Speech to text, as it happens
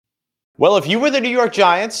Well, if you were the New York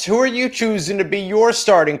Giants, who are you choosing to be your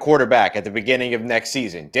starting quarterback at the beginning of next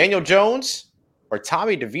season? Daniel Jones or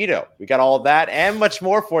Tommy DeVito? We got all of that and much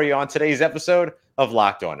more for you on today's episode of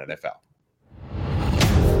Locked On NFL.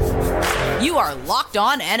 You are Locked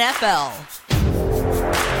On NFL,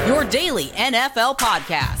 your daily NFL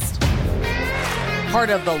podcast. Part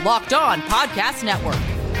of the Locked On Podcast Network,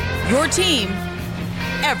 your team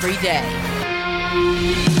every day.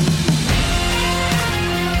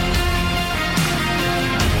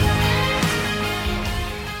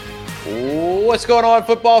 What's going on,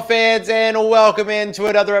 football fans, and welcome into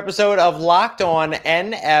another episode of Locked On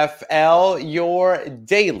NFL, your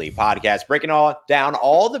daily podcast, breaking down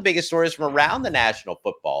all the biggest stories from around the National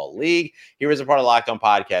Football League. Here is a part of Locked On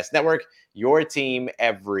Podcast Network, your team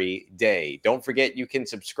every day. Don't forget you can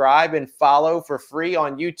subscribe and follow for free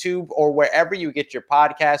on YouTube or wherever you get your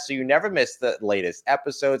podcasts so you never miss the latest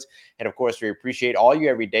episodes. And of course, we appreciate all you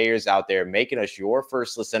everydayers out there making us your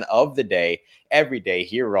first listen of the day every day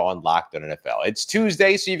here on Locked On NFL. It's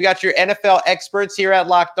Tuesday, so you've got your NFL experts here at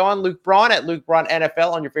Locked On. Luke Braun at Luke Braun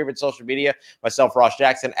NFL on your favorite social media. Myself, Ross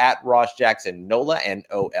Jackson at Ross Jackson Nola,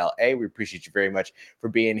 N-O-L-A. We appreciate you very much for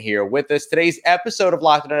being here with us. Today's episode of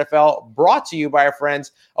Locked On NFL brought to you by our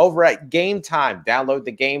friends over at Game Time. Download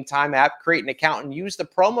the Game Time app, create an account, and use the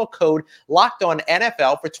promo code Locked On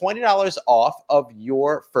NFL for $20 off of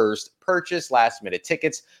your first purchase. Last minute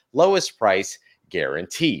tickets, lowest price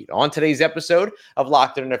guaranteed. On today's episode of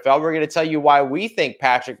Locked On NFL, we're going to tell you why we think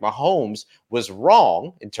Patrick Mahomes was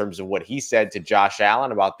wrong in terms of what he said to Josh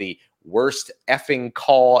Allen about the worst effing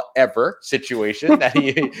call ever situation that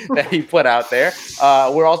he put out there.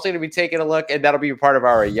 We're also going to be taking a look, and that'll be a part of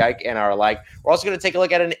our yike and our like. We're also going to take a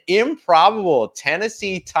look at an improbable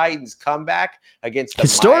Tennessee Titans comeback against the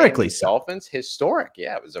Miami Dolphins. Historic.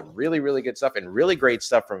 Yeah, it was a really, really good stuff and really great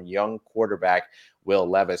stuff from young quarterback Will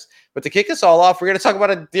Levis. But to kick us all off, we're going to talk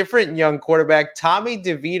about a different young quarterback, Tommy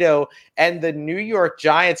DeVito, and the New York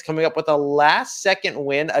Giants coming up with a last-second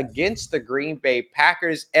win against the Green Bay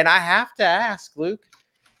Packers. And I have to ask, Luke,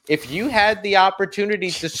 if you had the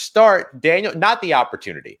opportunity to start Daniel, not the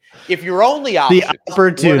opportunity, if your only options,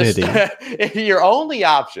 if your only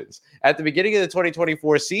options at the beginning of the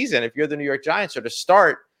 2024 season, if you're the New York Giants, are to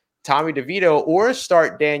start Tommy DeVito or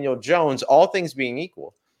start Daniel Jones, all things being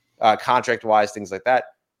equal, contract-wise, things like that,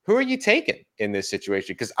 who are you taking in this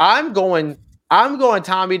situation? Because I'm going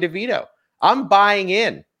Tommy DeVito. I'm buying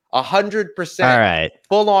in 100%. All right.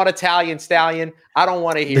 Full-on Italian stallion. I don't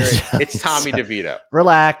want to hear it. It's Tommy DeVito.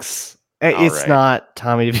 Relax. It's not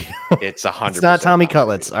Tommy DeVito. It's 100%. It's not Tommy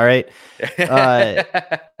Cutlets. All right.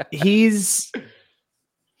 There's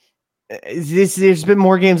been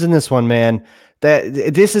more games in this one, man.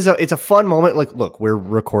 It's a fun moment. Like, look, we're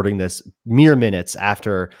recording this mere minutes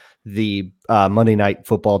after the Monday Night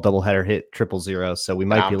Football doubleheader hit 000, so we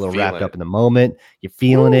might be a little wrapped up in the moment. You're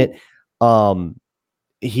feeling it.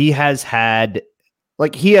 He has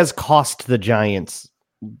cost the Giants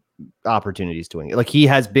opportunities to win. Like, he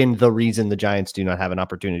has been the reason the Giants do not have an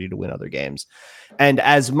opportunity to win other games. And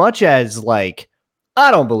as much as, like,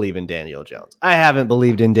 I don't believe in Daniel Jones, I haven't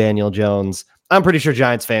believed in Daniel Jones. I'm pretty sure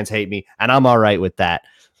Giants fans hate me, and I'm all right with that.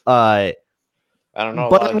 I don't know,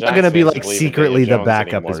 but I'm not going to be like secretly the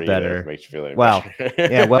backup is better. Well,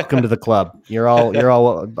 yeah, welcome to the club. You're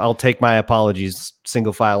all. I'll take my apologies.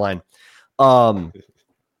 Single file line.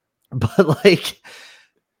 But like,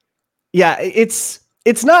 yeah, it's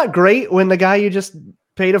not great when the guy you just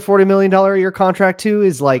paid a $40 million a year contract to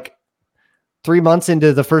is like 3 months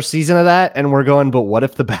into the first season of that, and we're going, but what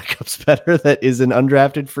if the backup's better? That is an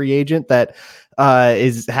undrafted free agent that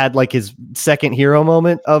had like his second hero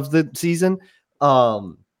moment of the season.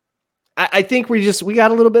 I think we got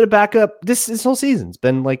a little bit of backup. This whole season's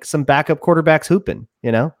been like some backup quarterbacks hooping,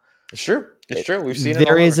 you know? Sure. It's true. We've seen it.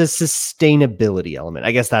 There is a sustainability element.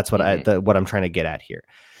 I guess that's what what I'm trying to get at here.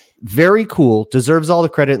 Very cool. Deserves all the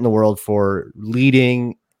credit in the world for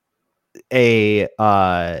leading an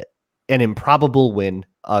improbable win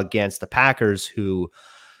against the Packers, who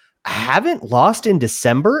haven't lost in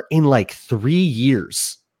December in like 3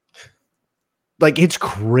 years. Like, it's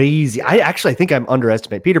crazy. I think I'm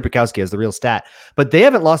underestimating. Peter Bukowski has the real stat, but they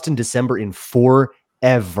haven't lost in December in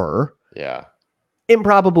forever. Yeah.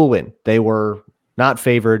 Improbable win. They were not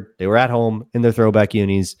favored. They were at home in their throwback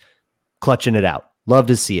unis, clutching it out. Love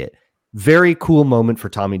to see it. Very cool moment for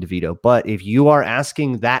Tommy DeVito. But if you are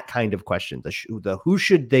asking that kind of question, the who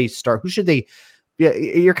should they start? Who should they? Yeah,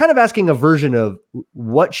 you're kind of asking a version of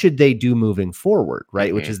what should they do moving forward, right?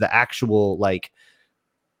 Mm-hmm. Which is the actual like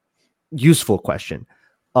useful question.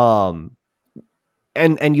 And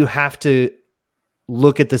you have to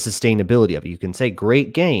look at the sustainability of it. You can say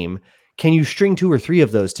great game. Can you string 2 or 3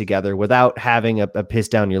 of those together without having a piss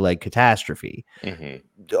down your leg catastrophe?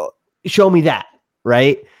 Show me that,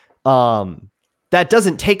 right? That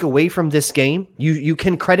doesn't take away from this game. You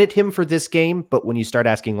can credit him for this game, but when you start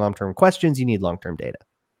asking long-term questions, you need long-term data.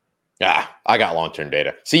 Yeah, I got long-term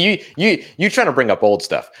data. See, you trying to bring up old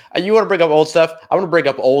stuff. You want to bring up old stuff? I want to bring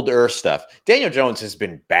up older stuff. Daniel Jones has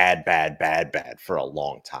been bad for a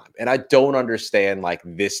long time. And I don't understand like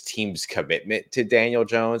this team's commitment to Daniel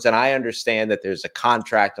Jones. And I understand that there's a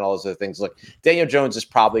contract and all those other things. Look, Daniel Jones is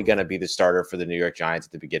probably going to be the starter for the New York Giants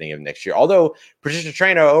at the beginning of next year. Although Patricia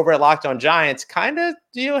Traynor over at Locked On Giants kind of,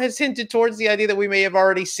 has hinted towards the idea that we may have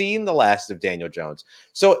already seen the last of Daniel Jones.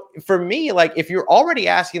 So for me, like if you're already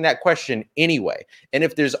asking that question anyway, and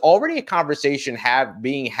if there's already a conversation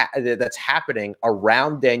that's happening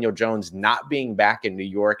around Daniel Jones not being back in New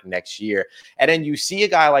York next year, and then you see a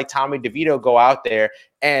guy like Tommy DeVito go out there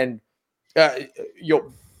and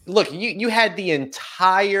you had the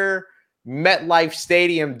entire MetLife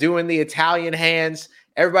Stadium doing the Italian hands.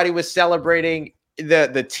 Everybody was celebrating.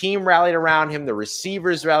 The team rallied around him. The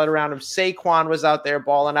receivers rallied around him. Saquon was out there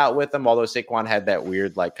balling out with him, although Saquon had that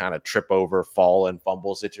weird, like, kind of trip over, fall, and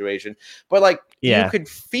fumble situation. But, like, you could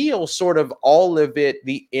feel sort of all of it,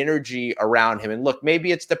 the energy around him. And look,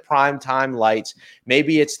 maybe it's the primetime lights.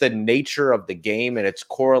 Maybe it's the nature of the game and its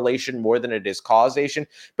correlation more than it is causation.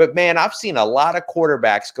 But, man, I've seen a lot of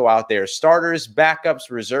quarterbacks go out there, starters,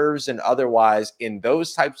 backups, reserves, and otherwise, in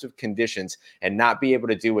those types of conditions and not be able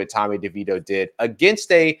to do what Tommy DeVito did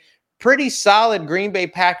against a pretty solid Green Bay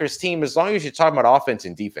Packers team, as long as you're talking about offense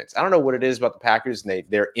and defense. I don't know what it is about the Packers and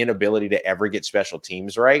their inability to ever get special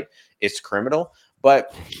teams right. It's criminal.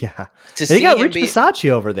 But they got Rich Bisaccia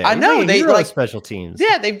over there. I know they like special teams.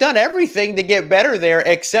 Yeah, they've done everything to get better there,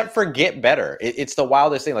 except for get better. It's the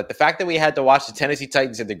wildest thing. Like the fact that we had to watch the Tennessee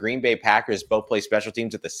Titans and the Green Bay Packers both play special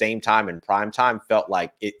teams at the same time in prime time felt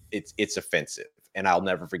like it's offensive. And I'll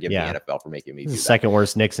never forgive the NFL for making me do that. Second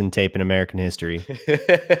worst Nixon tape in American history.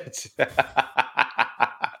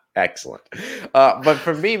 Excellent. But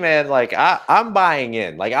for me, man, like I'm buying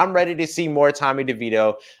in. Like I'm ready to see more Tommy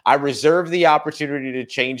DeVito. I reserve the opportunity to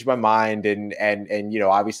change my mind and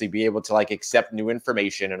obviously be able to like accept new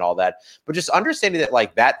information and all that. But just understanding that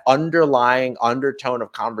like that underlying undertone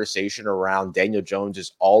of conversation around Daniel Jones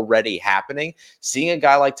is already happening. Seeing a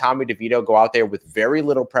guy like Tommy DeVito go out there with very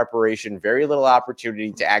little preparation, very little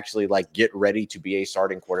opportunity to actually like get ready to be a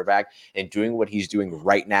starting quarterback and doing what he's doing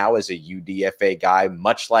right now as a UDFA guy,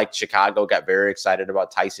 much like Chicago got very excited about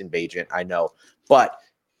Tyson Bagent, I know. But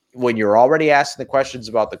when you're already asking the questions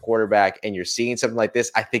about the quarterback and you're seeing something like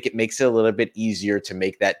this, I think it makes it a little bit easier to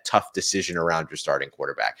make that tough decision around your starting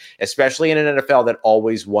quarterback, especially in an NFL that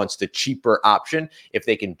always wants the cheaper option. If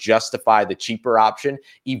they can justify the cheaper option,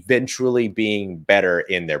 eventually being better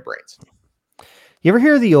in their brains. You ever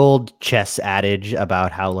hear the old chess adage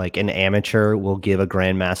about how like an amateur will give a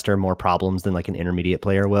grandmaster more problems than like an intermediate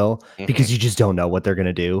player will because you just don't know what they're going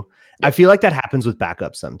to do? Yep. I feel like that happens with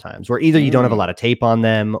backups sometimes where either you don't have a lot of tape on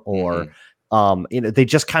them or they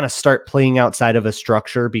just kind of start playing outside of a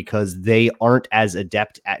structure because they aren't as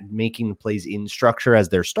adept at making plays in structure as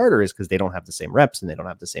their starter is because they don't have the same reps and they don't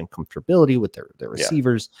have the same comfortability with their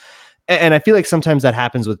receivers. And I feel like sometimes that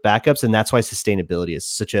happens with backups, and that's why sustainability is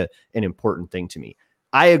such an important thing to me.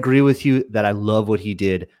 I agree with you that I love what he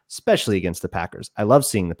did, especially against the Packers. I love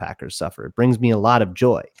seeing the Packers suffer. It brings me a lot of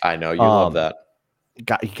joy. I know you love that.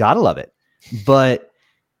 You gotta love it. But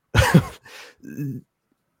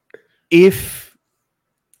if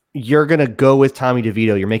you're going to go with Tommy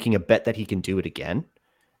DeVito, you're making a bet that he can do it again.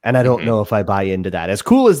 And I don't know if I buy into that. As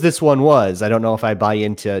cool as this one was, I don't know if I buy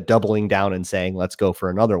into doubling down and saying, let's go for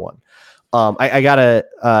another one. I gotta,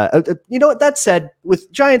 you know what? That said,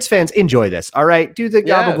 with Giants fans, enjoy this. All right. Do the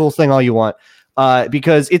gabagool thing all you want,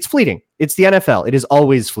 because it's fleeting. It's the NFL. It is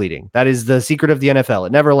always fleeting. That is the secret of the NFL.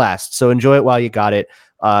 It never lasts. So enjoy it while you got it.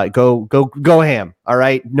 Go ham. All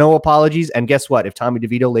right. No apologies. And guess what? If Tommy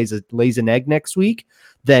DeVito lays an egg next week,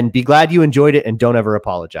 then be glad you enjoyed it and don't ever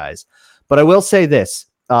apologize. But I will say this,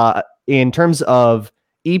 in terms of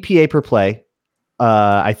EPA per play,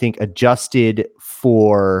 I think adjusted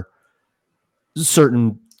for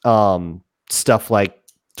certain stuff like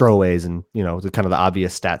throwaways and, you know, the kind of the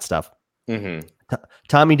obvious stat stuff.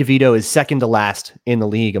 Tommy DeVito is second to last in the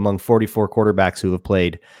league among 44 quarterbacks who have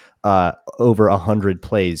played over 100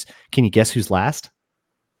 plays. Can you guess who's last?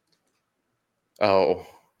 Oh,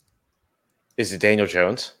 is it Daniel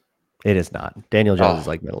Jones? It is not. Daniel Jones is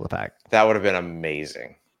like middle of the pack. That would have been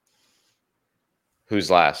amazing. Who's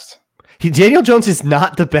last? Daniel Jones is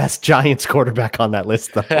not the best Giants quarterback on that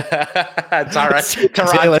list, though. It's all right.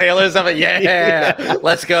 Tyrod Taylor's of it. Yeah,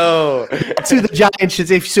 let's go. That's who the Giants should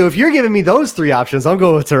say. So if you're giving me those three options, I'll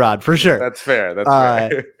go with Tyrod for sure. That's fair. That's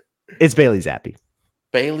fair. It's Bailey Zappi.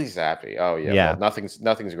 Bailey Zappi. Oh, yeah. Well, nothing's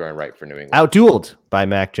going right for New England. Outdueled by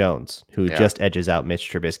Mac Jones, who just edges out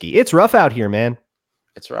Mitch Trubisky. It's rough out here, man.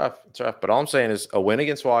 It's rough. But all I'm saying is a win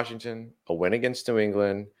against Washington, a win against New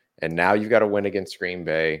England, and now you've got a win against Green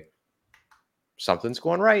Bay. Something's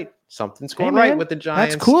going right. Something's going right with the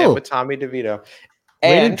Giants and with Tommy DeVito.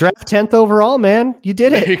 And draft 10th overall, man. You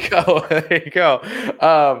did it. There you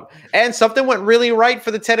go. And something went really right for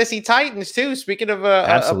the Tennessee Titans, too. Speaking of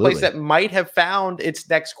a place that might have found its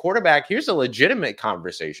next quarterback, here's a legitimate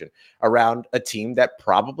conversation around a team that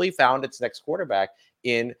probably found its next quarterback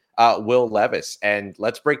in Will Levis. And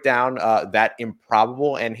let's break down that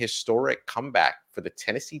improbable and historic comeback for the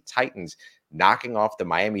Tennessee Titans, knocking off the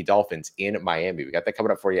Miami Dolphins in Miami. We got that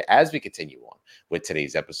coming up for you as we continue on with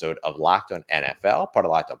today's episode of Locked On NFL, part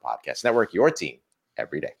of Locked On Podcast Network, your team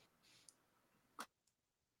every day.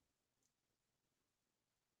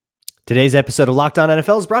 Today's episode of Locked On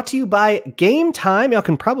NFL is brought to you by Game Time. Y'all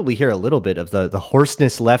can probably hear a little bit of the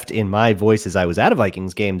hoarseness left in my voice as I was at a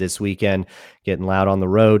Vikings game this weekend, getting loud on the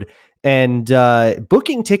road. And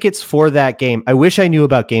booking tickets for that game. I wish I knew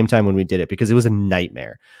about Game Time when we did it because it was a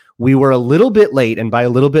nightmare. We were a little bit late, and by a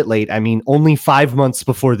little bit late, I mean only 5 months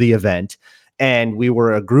before the event. And we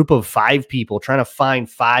were a group of 5 people trying to find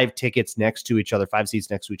 5 tickets next to each other, 5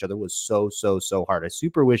 seats next to each other was so hard. I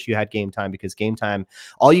super wish you had Game Time because Game Time,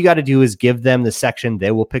 all you got to do is give them the section.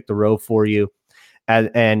 They will pick the row for you.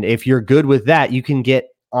 And if you're good with that, you can get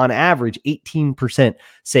on average 18%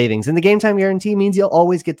 savings. And the Game Time guarantee means you'll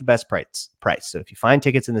always get the best price. So if you find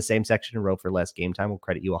tickets in the same section and row for less, Game Time will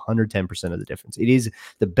credit you 110% of the difference. It is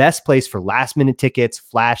the best place for last minute tickets,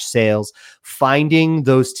 flash sales, finding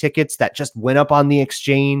those tickets that just went up on the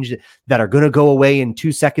exchange that are going to go away in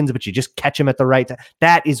 2 seconds, but you just catch them at the right time.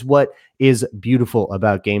 That is what is beautiful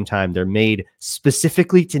about Game Time. They're made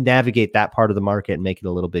specifically to navigate that part of the market and make it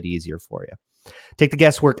a little bit easier for you. Take the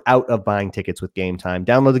guesswork out of buying tickets with Game Time.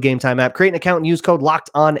 Download the Game Time app, create an account, and use code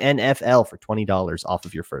LOCKEDONNFL for $20 off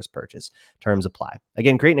of your first purchase. Terms apply.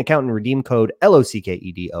 Again, create an account and redeem code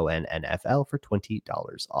LOCKEDONNFL for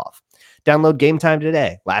 $20 off. Download Game Time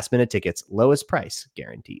today. Last minute tickets, lowest price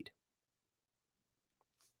guaranteed.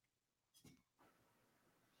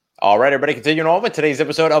 All right, everybody, continuing on with today's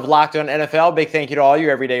episode of Locked On NFL. Big thank you to all you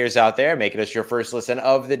everydayers out there making us your first listen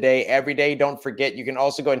of the day every day. Don't forget, you can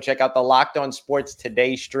also go and check out the Locked On Sports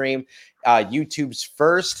Today stream, YouTube's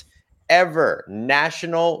first ever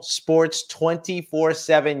national sports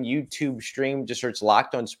 24/7 YouTube stream. Just search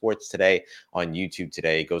Locked On Sports Today on YouTube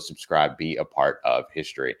today. Go subscribe, be a part of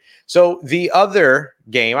history. So the other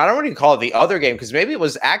game, I don't want to call it the other game because maybe it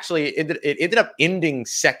was actually, it ended up ending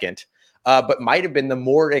second. But might have been the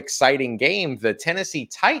more exciting game, the Tennessee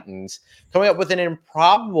Titans coming up with an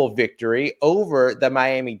improbable victory over the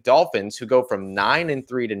Miami Dolphins, who go from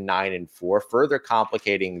 9-3 to 9-4, further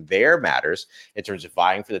complicating their matters in terms of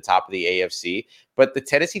vying for the top of the AFC. But the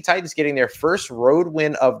Tennessee Titans getting their first road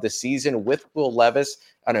win of the season with Will Levis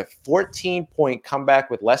on a 14-point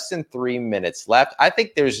comeback with less than 3 minutes left. I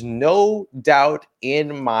think there's no doubt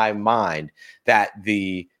in my mind that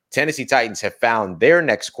the Tennessee Titans have found their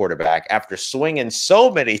next quarterback after swinging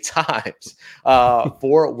so many times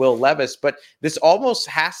for Will Levis. But this almost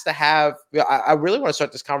has to have, I really want to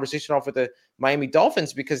start this conversation off with the Miami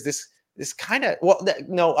Dolphins because this kind of,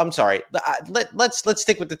 no, I'm sorry. Let's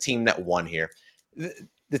stick with the team that won here.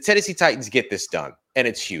 The Tennessee Titans get this done, and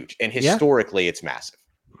it's huge. And historically, it's massive.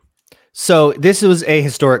 So this was a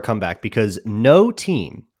historic comeback because no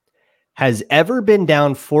team has ever been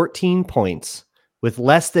down 14 points with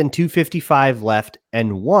less than 2:55 left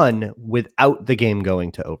and won without the game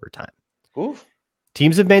going to overtime. Oof.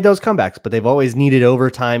 Teams have made those comebacks, but they've always needed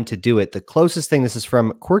overtime to do it. The closest thing, this is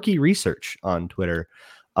from Quirky Research on Twitter.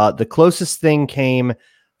 The closest thing came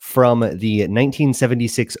from the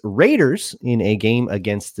 1976 Raiders in a game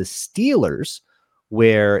against the Steelers,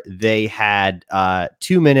 where they had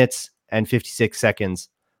 2 minutes and 56 seconds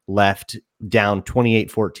left, down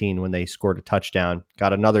 28-14 when they scored a touchdown,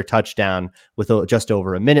 got another touchdown with just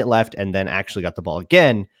over a minute left, and then actually got the ball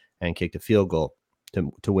again and kicked a field goal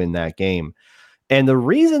to win that game. And the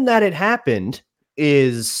reason that it happened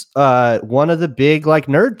is one of the big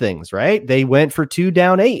nerd things, right? They went for 2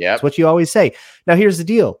 down 8. Yep. That's what you always say. Now, here's the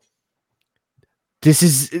deal.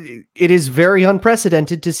 It is very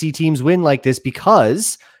unprecedented to see teams win like this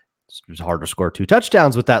because it's hard to score 2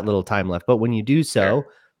 touchdowns with that little time left. But when you do so,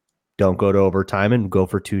 don't go to overtime and go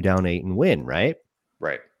for 2 down 8 and win, right?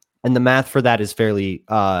 Right. And the math for that is fairly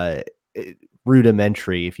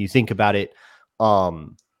rudimentary. If you think about it,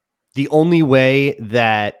 the only way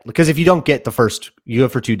that, because if you don't get the first, you go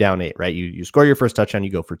for 2 down 8, right? You score your first touchdown, you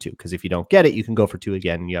go for 2. Because if you don't get it, you can go for 2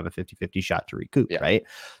 again and you have a 50-50 shot to recoup, right?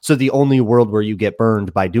 So the only world where you get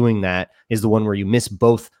burned by doing that is the one where you miss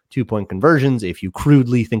both 2-point conversions. If you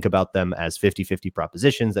crudely think about them as 50-50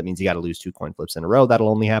 propositions, that means you got to lose 2 coin flips in a row. That'll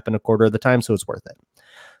only happen a quarter of the time, so it's worth it.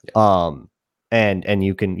 And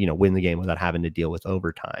you can, win the game without having to deal with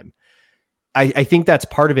overtime. I think that's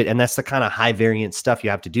part of it, and that's the kind of high variance stuff you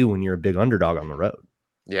have to do when you're a big underdog on the road.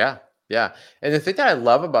 Yeah. And the thing that I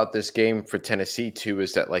love about this game for Tennessee too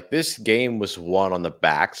is that this game was won on the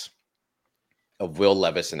backs of Will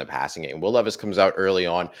Levis in the passing game. Will Levis comes out early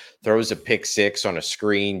on, throws a pick 6 on a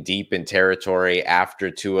screen deep in territory after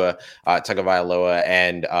Tua Tagovailoa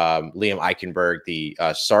and Liam Eichenberg, the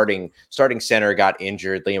starting center, got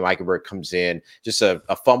injured. Liam Eichenberg comes in, just a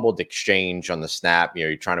fumbled exchange on the snap.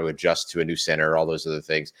 You're trying to adjust to a new center, all those other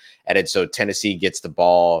things. And then so Tennessee gets the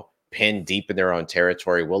ball pinned deep in their own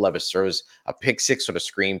territory. Will Levis throws a pick 6 on a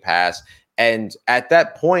screen pass. And at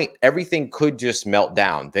that point, everything could just melt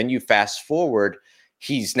down. Then you fast forward,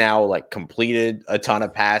 he's now completed a ton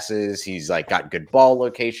of passes. He's got good ball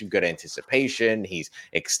location, good anticipation. He's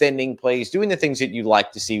extending plays, doing the things that you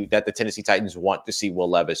like to see, that the Tennessee Titans want to see Will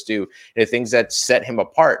Levis do. And the things that set him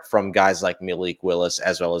apart from guys like Malik Willis,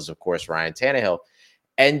 as well as, of course, Ryan Tannehill.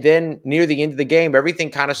 And then near the end of the game, everything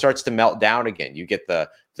kind of starts to melt down again. You get the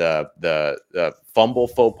fumble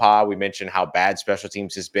faux pas. We mentioned how bad special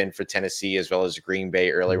teams has been for Tennessee, as well as Green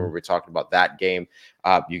Bay earlier, where we were talking about that game.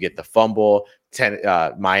 You get the fumble.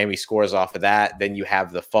 Miami scores off of that. Then you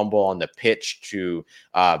have the fumble on the pitch to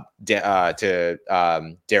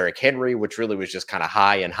Derrick Henry, which really was just kind of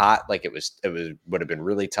high and hot. Would have been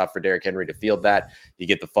really tough for Derrick Henry to field that. You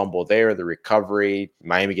get the fumble there, the recovery.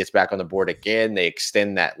 Miami gets back on the board again. They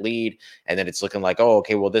extend that lead, and then it's looking like, oh,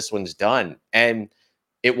 okay, well, this one's done. And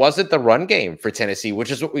it wasn't the run game for Tennessee,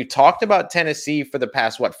 which is what we've talked about Tennessee for the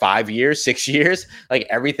past, 5 years, 6 years?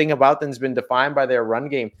 Everything about them has been defined by their run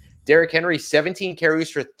game. Derrick Henry, 17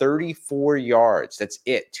 carries for 34 yards. That's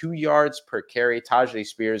it. 2 yards per carry. Tajay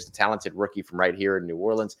Spears, the talented rookie from right here in New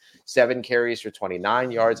Orleans, 7 carries for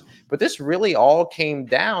 29 yards. But this really all came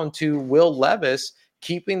down to Will Levis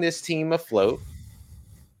keeping this team afloat,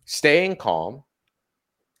 staying calm,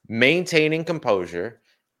 maintaining composure,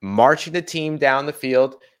 marching the team down the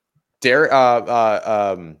field.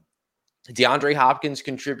 DeAndre Hopkins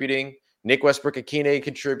contributing, Nick Westbrook-Akine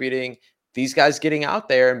contributing, these guys getting out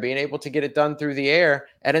there and being able to get it done through the air.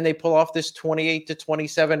 And then they pull off this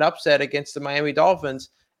 28-27 upset against the Miami Dolphins.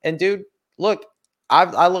 And dude, look,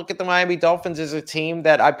 I look at the Miami Dolphins as a team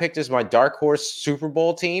that I picked as my dark horse Super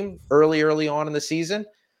Bowl team early on in the season.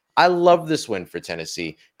 I love this win for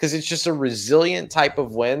Tennessee because it's just a resilient type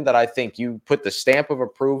of win that I think you put the stamp of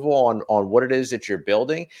approval on what it is that you're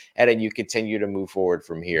building, and then you continue to move forward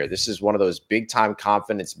from here. This is one of those big-time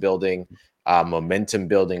confidence building, momentum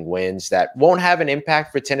building wins that won't have an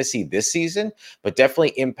impact for Tennessee this season, but definitely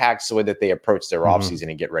impacts the way that they approach their offseason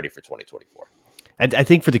and get ready for 2024. I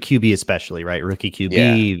think for the QB especially, right? Rookie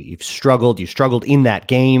QB, you've struggled. You struggled in that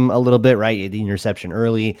game a little bit, right? The interception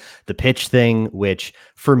early, the pitch thing, which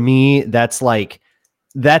for me, that's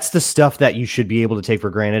the stuff that you should be able to take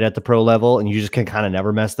for granted at the pro level, and you just can kind of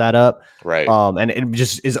never mess that up. Right. And it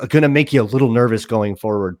just is going to make you a little nervous going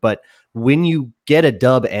forward. But when you get a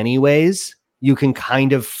dub anyways, you can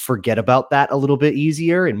kind of forget about that a little bit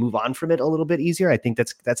easier and move on from it a little bit easier. I think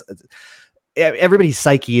that's everybody's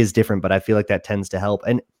psyche is different, but I feel like that tends to help.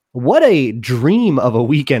 And what a dream of a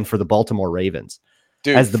weekend for the Baltimore Ravens.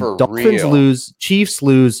 Dude, as the Dolphins lose, Chiefs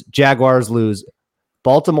lose, Jaguars lose,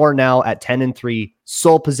 Baltimore now at 10-3,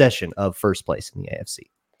 sole possession of first place in the AFC.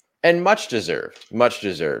 And much deserved.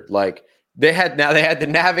 They had to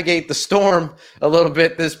navigate the storm a little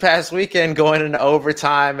bit this past weekend, going into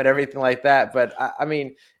overtime and everything like that. But I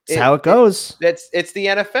mean, it's how it goes. It's the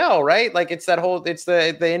NFL, right? It's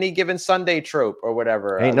the any given Sunday trope or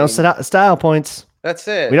whatever. Ain't no style points. That's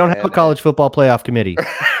it. We don't have a college football playoff committee.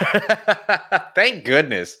 Thank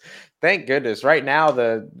goodness. Right now,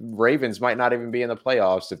 the Ravens might not even be in the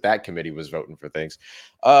playoffs if that committee was voting for things.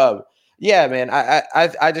 Yeah, man.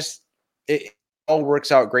 I just it all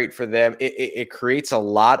works out great for them. It creates a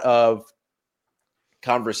lot of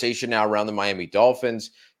conversation now around the Miami Dolphins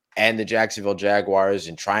and the Jacksonville Jaguars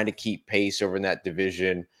and trying to keep pace over in that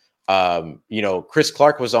division. Chris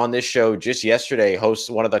Clark was on this show just yesterday,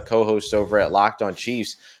 one of the co-hosts over at Locked On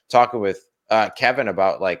Chiefs, talking with Kevin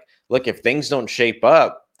about look, if things don't shape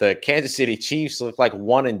up, the Kansas City Chiefs look like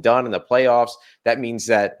one and done in the playoffs. That means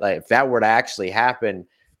that if that were to actually happen,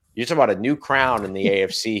 You're talking about a new crown in the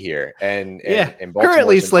AFC here, and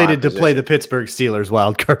currently slated to play the Pittsburgh Steelers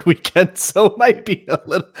wild card weekend, so might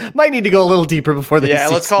need to go a little deeper before the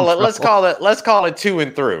season. Let's call it 2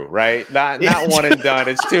 and through, right? Not 1 and done.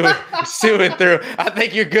 It's two and through. I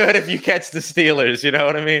think you're good if you catch the Steelers. You know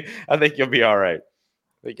what I mean? I think you'll be all right.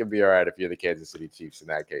 I think you'll be all right if you're the Kansas City Chiefs in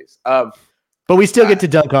that case. But we still get to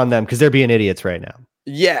dunk on them because they're being idiots right now.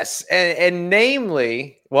 Yes, and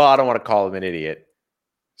namely, well, I don't want to call them an idiot.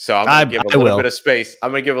 So I'm going to give a little bit of space. I'm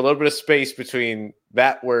going to give a little bit of space between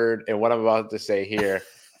that word and what I'm about to say here.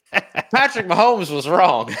 Patrick Mahomes was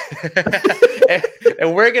wrong.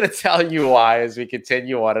 and we're going to tell you why as we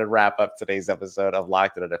continue on and wrap up today's episode of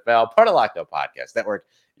Locked On NFL, part of Locked On Podcast Network,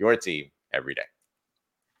 your team every day.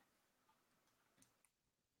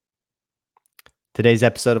 Today's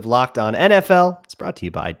episode of Locked On NFL is brought to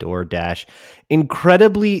you by DoorDash.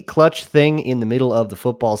 Incredibly clutch thing in the middle of the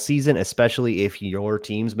football season, especially if your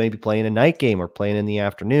team's maybe playing a night game or playing in the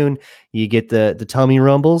afternoon. You get the tummy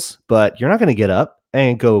rumbles, but you're not going to get up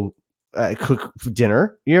and go cook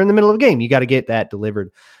dinner. You're in the middle of a game. You got to get that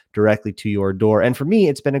delivered directly to your door. And for me,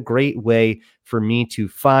 it's been a great way for me to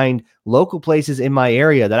find local places in my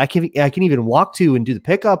area that I can even walk to and do the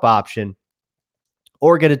pickup option,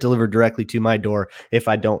 or get it delivered directly to my door if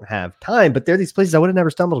I don't have time. But there are these places I would have never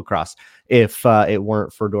stumbled across if it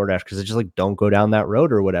weren't for DoorDash, because it's just like, don't go down that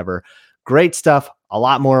road or whatever. Great stuff. A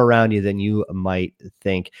lot more around you than you might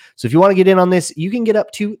think. So if you want to get in on this, you can get up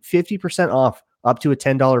to 50% off, up to a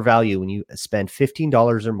 $10 value when you spend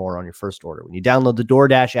 $15 or more on your first order. When you download the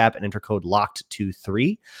DoorDash app and enter code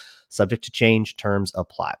LOCKED23, subject to change, terms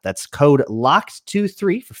apply. That's code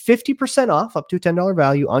LOCKED23 for 50% off, up to a $10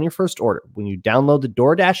 value on your first order when you download the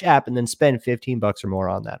DoorDash app and then spend $15 or more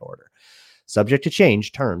on that order. Subject to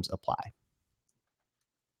change, terms apply.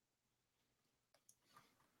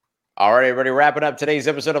 All right, everybody, wrapping up today's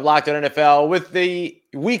episode of Locked On NFL with the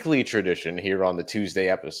weekly tradition here on the Tuesday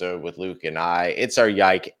episode with Luke and I. It's our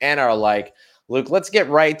yike and our like. Luke, let's get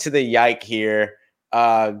right to the yike here.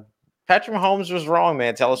 Patrick Mahomes was wrong,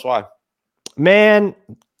 man. Tell us why. Man,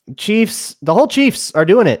 Chiefs, the whole Chiefs are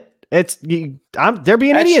doing it. They're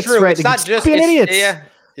being idiots, true. right? It's not just being idiots. Yeah.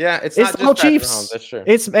 It's not the whole just Patrick Chiefs. Mahomes. That's true.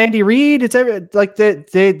 It's Andy Reid. It's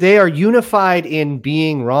they are unified in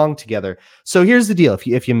being wrong together. So here's the deal.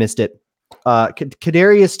 If you missed it,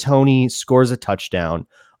 Kadarius Toney scores a touchdown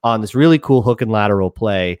on this really cool hook and lateral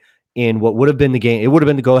play in what would have been the game. It would have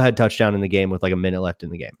been the go-ahead touchdown in the game with like a minute left in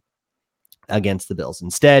the game against the Bills.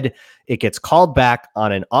 Instead, it gets called back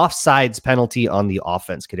on an offsides penalty on the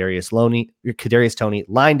offense. Kadarius Toney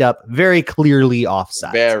lined up very clearly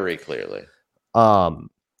offside. Very clearly.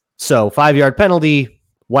 So 5-yard penalty,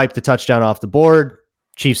 wipe the touchdown off the board.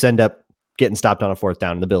 Chiefs end up getting stopped on a 4th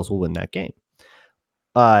down, and the Bills will win that game.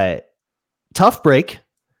 Tough break.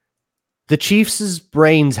 The Chiefs'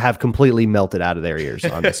 brains have completely melted out of their ears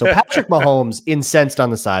on this. So Patrick Mahomes, incensed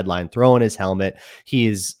on the sideline, throwing his helmet. He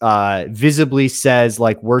is visibly says,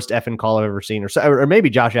 like, worst effing call I've ever seen. Or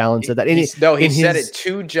maybe Josh Allen said that. He said it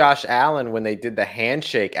to Josh Allen when they did the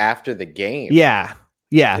handshake after the game. Yeah.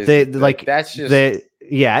 And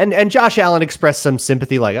Josh Allen expressed some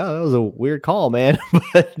sympathy, like, oh, that was a weird call, man.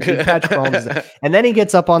 But Patrick Mahomes, and then he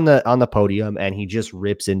gets up on the podium and he just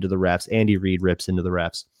rips into the refs. Andy Reid rips into the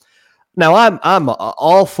refs. Now I'm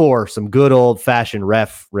all for some good old fashioned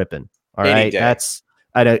ref ripping. All right, that's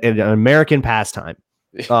an American pastime.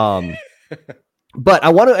 But I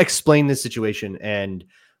want to explain this situation and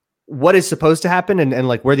what is supposed to happen and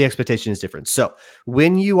like where the expectation is different. So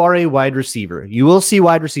when you are a wide receiver, you will see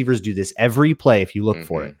wide receivers do this every play. If you look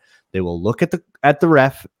for it, they will look at the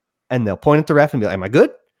ref and they'll point at the ref and be like, am I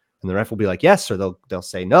good? And the ref will be like, yes, or they'll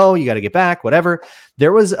say, no, you got to get back, whatever.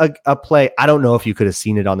 There was a play. I don't know if you could have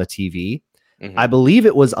seen it on the TV. I believe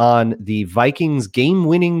it was on the Vikings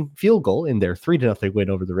game-winning field goal in their 3-0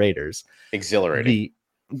 win over the Raiders. Exhilarating.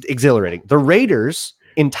 The Raiders'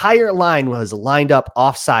 entire line was lined up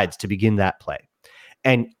offsides to begin that play.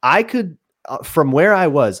 And I could, from where I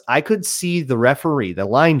was, I could see the referee, the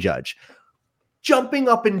line judge, jumping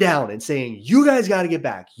up and down and saying, you guys got to get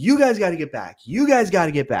back. You guys got to get back. You guys got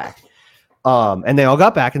to get back. And they all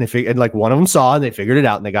got back and they figured, and like one of them saw and they figured it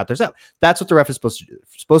out and they got theirs out. That's what the ref is supposed to do.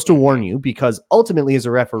 Supposed to warn you, because ultimately as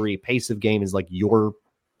a referee, pace of game is like your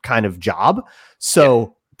kind of job.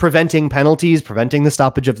 So preventing penalties, preventing the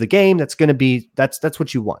stoppage of the game, that's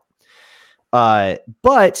what you want.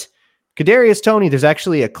 But Kadarius Toney, there's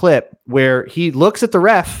actually a clip where he looks at the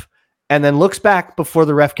ref and then looks back before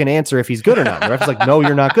the ref can answer if he's good or not. The ref's like, no,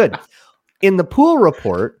 you're not good. In the pool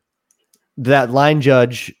report, that line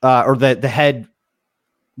judge or the head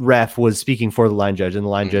ref was speaking for the line judge, and the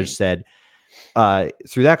line judge said,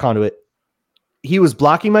 through that conduit. He was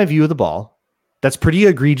blocking my view of the ball. That's pretty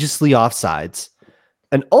egregiously offsides.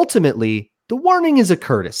 And ultimately, the warning is a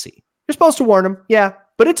courtesy. You're supposed to warn him, yeah,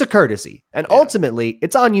 but it's a courtesy. And ultimately,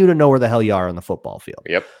 it's on you to know where the hell you are on the football field.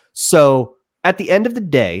 Yep. So at the end of the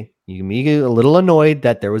day, you can be a little annoyed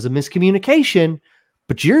that there was a miscommunication,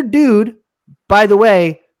 but your dude, by the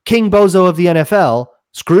way, King Bozo of the NFL,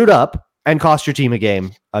 screwed up and cost your team a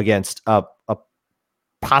game against a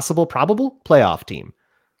probable playoff team.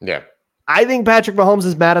 Yeah. I think Patrick Mahomes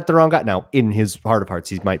is mad at the wrong guy. Now, in his heart of hearts,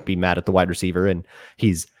 he might be mad at the wide receiver, and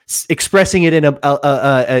he's expressing it in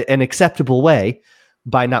an acceptable way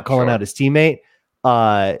by not calling out his teammate,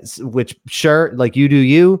 which, sure, like you do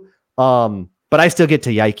you. But I still get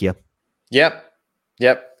to yike you. Yep.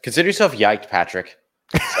 Consider yourself yiked, Patrick.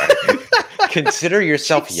 Consider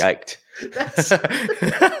yourself yiked.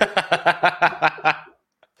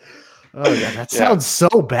 Oh yeah, that sounds so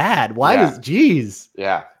bad. Why does? Jeez.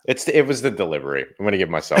 Yeah, it was the delivery. I'm going to give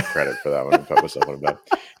myself credit for that one and put myself on bed.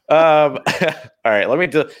 All right, let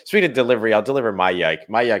me speak of delivery. I'll deliver my yike.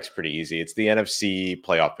 My yike's pretty easy. It's the NFC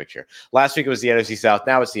playoff picture. Last week it was the NFC South.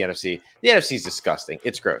 Now it's the NFC. The NFC is disgusting.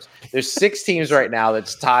 It's gross. There's 6 teams right now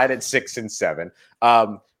that's tied at 6 and 7.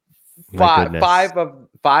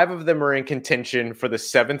 Five of them are in contention for the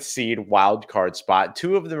 7th seed wild card spot.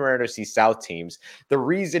 2 of them are NFC South teams. The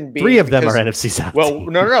reason being 3 of them are NFC South. Well,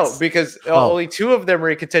 teams. no, because only 2 of them are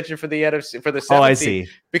in contention for the NFC for the 7th seed.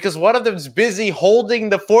 Because one of them's busy holding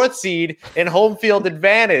the 4th seed in home field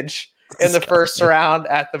advantage in the first round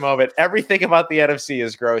at the moment. Everything about the NFC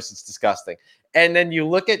is gross. It's disgusting. And then you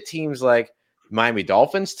look at teams like Miami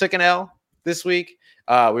Dolphins took an L this week.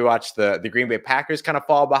 We watched the Green Bay Packers kind of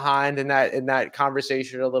fall behind in that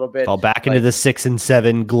conversation a little bit. Fall back into the 6 and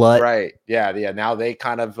 7 glut. Right. Yeah. Now they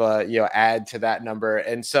kind of add to that number.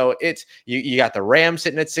 And so it's you got the Rams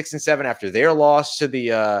sitting at 6 and 7 after their loss to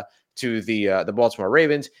the Baltimore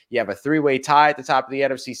Ravens. You have a 3-way tie at the top of the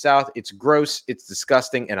NFC South. It's gross, it's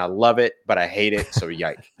disgusting, and I love it, but I hate it. So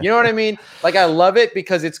yike. You know what I mean? Like, I love it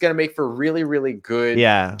because it's going to make for really, really good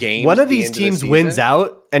games. One of these teams wins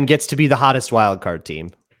out and gets to be the hottest wild card team.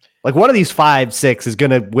 Like, one of these 5-6 is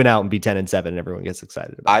going to win out and be 10 and 7, and everyone gets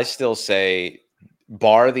excited about it. I still say,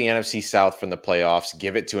 bar the NFC South from the playoffs,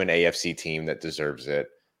 give it to an AFC team that deserves it.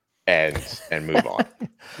 And move on.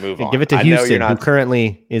 Give it to Houston, who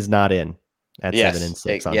currently is not in at 7 and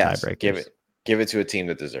 6 on tiebreakers. Give it to a team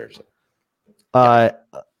that deserves it.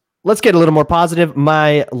 Let's get a little more positive.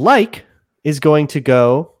 My like is going to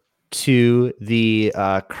go to the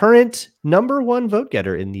current number 1 vote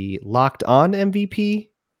getter in the Locked On MVP.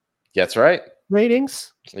 That's right.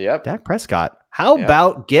 Ratings. Yep. Dak Prescott. How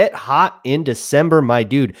about get hot in December, my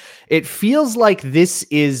dude? It feels like this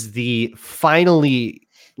is the finally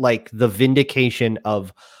like the vindication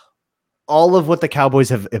of all of what the Cowboys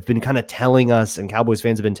have been kind of telling us, and Cowboys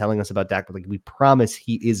fans have been telling us about Dak. But like, we promise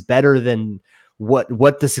he is better than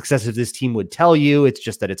what the success of this team would tell you. It's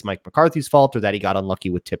just that it's Mike McCarthy's fault, or that he got unlucky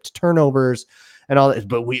with tipped turnovers and all that.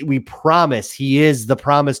 But we promise he is the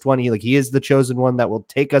promised one. He is the chosen one that will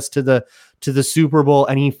take us to the Super Bowl,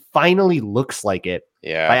 and he finally looks like it.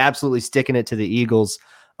 Yeah, by absolutely sticking it to the Eagles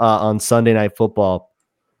on Sunday Night Football.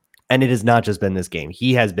 And it has not just been this game.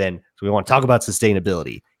 He has been, so we want to talk about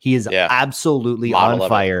sustainability. He is absolutely on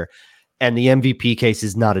fire. And the MVP case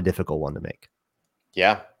is not a difficult one to make.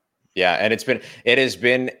 Yeah. And it's been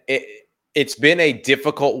a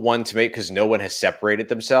difficult one to make because no one has separated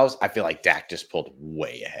themselves. I feel like Dak just pulled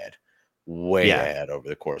way ahead over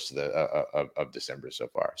the course of of December so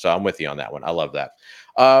far. So I'm with you on that one. I love that.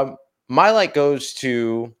 My like goes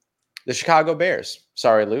to the Chicago Bears.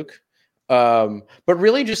 Sorry, Luke. But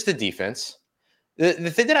really just the defense. The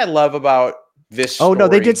thing that I love about this story, no,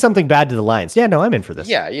 they did something bad to the Lions. Yeah, no, I'm in for this.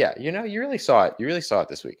 Yeah. You really saw it. You really saw it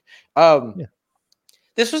this week.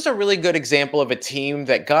 This was a really good example of a team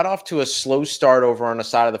that got off to a slow start over on the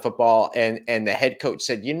side of the football, and the head coach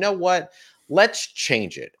said, you know what? Let's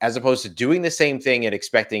change it, as opposed to doing the same thing and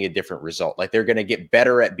expecting a different result. Like, they're going to get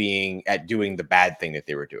better at doing the bad thing that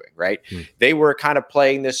they were doing, right? They were kind of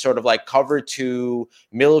playing this sort of like cover 2,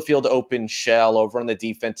 middle of field open shell over on the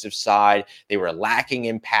defensive side. They were lacking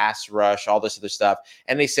in pass rush, all this other stuff.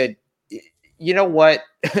 And they said, you know what?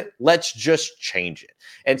 Let's just change it.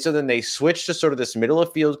 And so then they switched to sort of this middle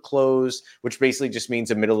of field close, which basically just means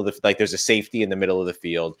there's a safety in the middle of the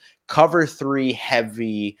field, cover 3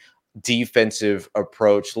 heavy, defensive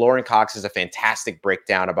approach. Lauren Cox has a fantastic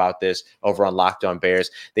breakdown about this over on Locked On Bears.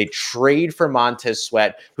 They trade for Montez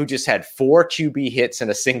Sweat, who just had 4 QB hits in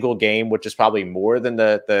a single game, which is probably more than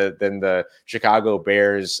the Chicago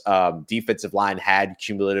Bears defensive line had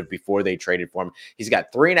cumulative before they traded for him. He's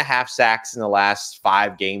got 3.5 sacks in the last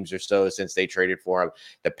 5 games or so since they traded for him.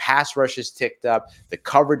 The pass rush is ticked up. The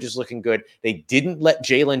coverage is looking good. They didn't let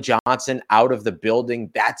Jalen Johnson out of the building.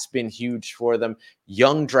 That's been huge for them.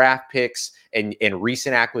 Young draft picks and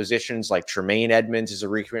recent acquisitions like Tremaine Edmonds is a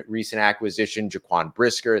recent acquisition, Jaquan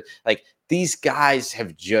Brisker. Like, these guys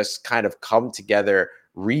have just kind of come together,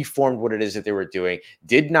 reformed what it is that they were doing,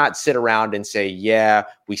 did not sit around and say, yeah,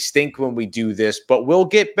 we stink when we do this, but we'll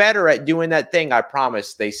get better at doing that thing, I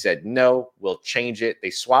promise. They said, no, we'll change it.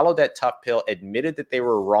 They swallowed that tough pill, admitted that they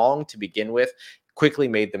were wrong to begin with, quickly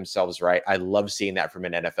made themselves right. I love seeing that from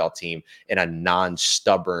an NFL team in a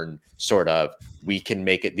non-stubborn sort of, we can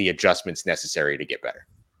make it the adjustments necessary to get better.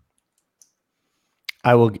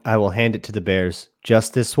 I will hand it to the Bears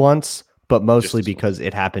just this once, but mostly because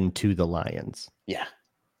it happened to the Lions. Yeah.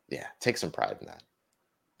 Yeah. Take some pride in that.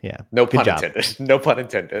 Yeah. No pun intended. No pun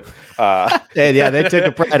intended. Yeah, they took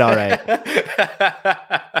a pride. All right.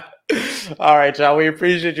 All right, John. We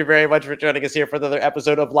appreciate you very much for joining us here for another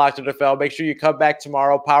episode of Locked On NFL. Make sure you come back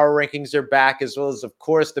tomorrow. Power rankings are back, as well as, of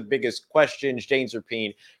course, the biggest questions. James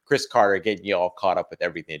Rapine, Chris Carter, getting you all caught up with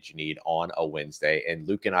everything that you need on a Wednesday. And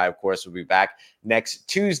Luke and I, of course, will be back next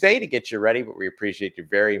Tuesday to get you ready. But we appreciate you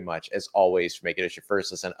very much, as always, for making us your first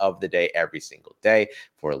listen of the day every single day.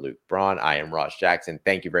 For Luke Braun, I am Ross Jackson.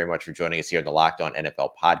 Thank you very much for joining us here on the Locked On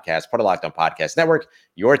NFL podcast, part of Locked On Podcast Network,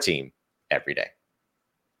 your team every day.